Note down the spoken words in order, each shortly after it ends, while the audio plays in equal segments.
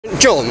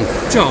John,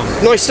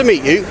 nice to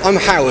meet you. I'm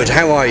Howard.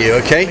 How are you?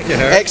 Okay. Thank you,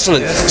 Howard.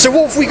 Excellent. Yes. So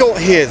what have we got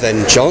here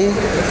then, John?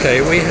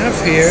 Okay, we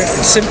have here a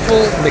simple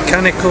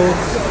mechanical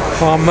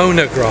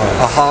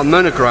harmonograph. A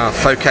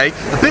harmonograph, okay.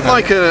 A bit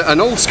like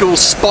an old school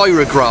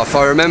Spirograph.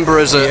 I remember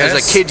as a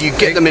kid, you'd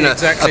get them in a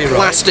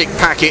plastic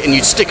packet and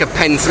you'd stick a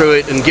pen through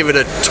it and give it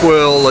a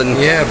twirl. And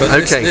yeah, but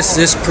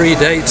this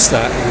predates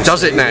that.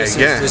 Does it now?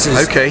 This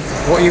is, okay.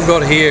 What you've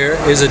got here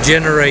is a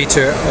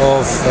generator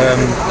of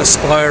a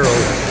spiral.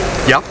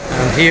 Yep.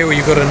 And here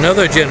you've got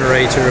another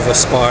generator of a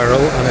spiral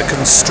and a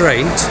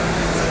constraint.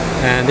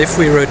 And if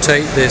we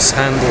rotate this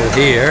handle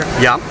here,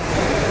 yep,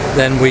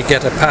 then we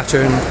get a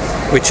pattern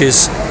which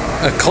is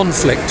a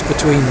conflict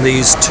between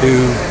these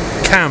two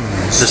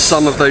cams. The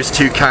sum of those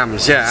two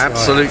cams, yeah. That's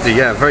absolutely, right.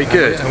 Yeah, very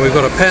good. And we've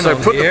got a pen on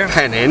here. So put the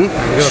pen in.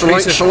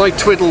 Shall I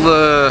twiddle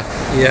the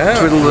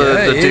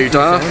the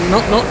doodah?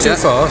 Not too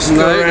fast.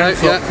 Go around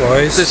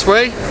clockwise. This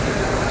way?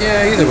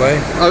 Yeah, either way.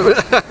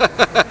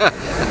 Oh.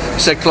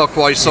 Said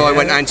clockwise, so I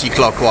went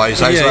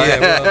anti-clockwise. Well, I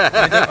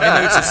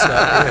noticed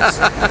that,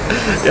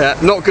 yes.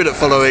 Yeah, not good at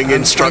following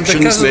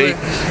instructions, me.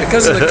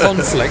 Because of the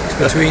conflict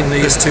between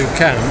these two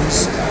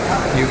cams,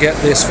 you get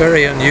this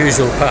very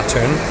unusual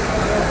pattern,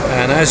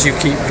 and as you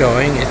keep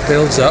going, it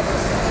builds up,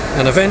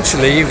 and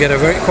eventually you get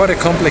quite a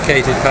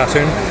complicated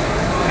pattern,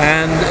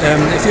 and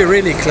if you're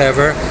really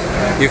clever,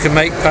 you can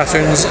make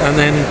patterns and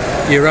then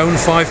your own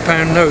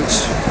 £5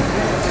 notes.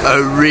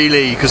 Oh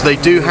really? Because they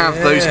do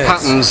have those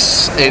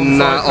patterns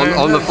in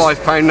on the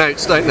 £5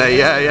 notes, don't they?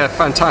 Yeah, yeah,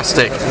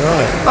 fantastic. That's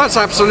right. That's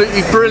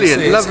absolutely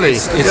brilliant. Lovely.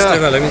 It's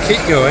developing.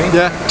 Keep going.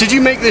 Yeah. Did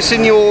you make this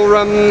in your?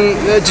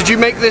 Did you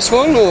make this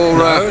one or?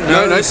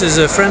 No. This is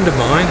a friend of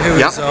mine who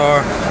is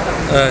our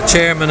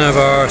chairman of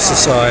our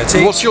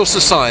society. What's your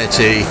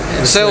society?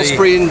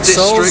 Salisbury and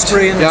District.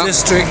 Salisbury and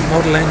District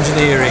Model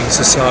Engineering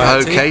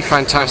Society. Okay,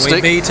 fantastic.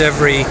 And we meet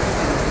every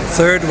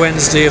third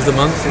Wednesday of the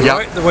month,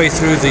 right the way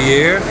through the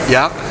year.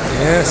 Yep.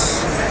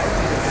 Yes.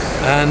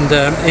 And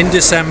in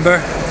December,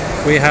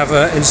 we have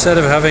instead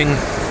of having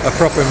a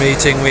proper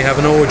meeting, we have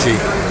an orgy.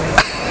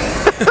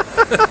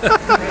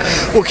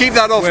 We'll keep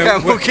that off.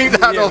 We'll keep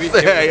that off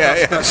there.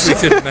 Yeah. We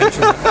should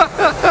mention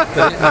that.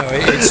 But no,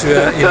 it's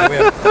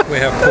we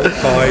have pork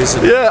pies.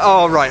 And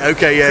Oh right.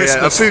 Okay.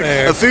 Yeah. A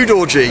food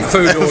orgy. A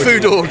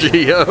food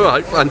orgy. All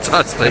right.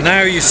 Fantastic. And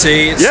now you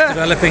see it's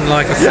developing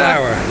like a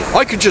flower.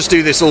 I could just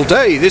do this all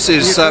day. This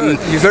is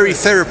very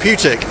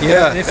therapeutic.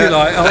 Yeah. And if you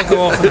like, I'll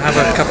go off and have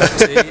a cup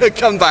of tea.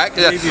 Come back.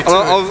 Yeah.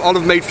 I'll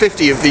have made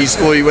 50 of these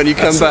for you when you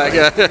come back.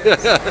 Yeah.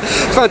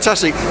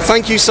 Fantastic.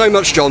 Thank you so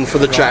much, John, for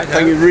the chat.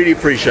 Thank you. Really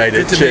appreciate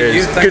it.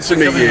 Cheers. Good to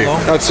meet you.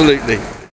 Absolutely.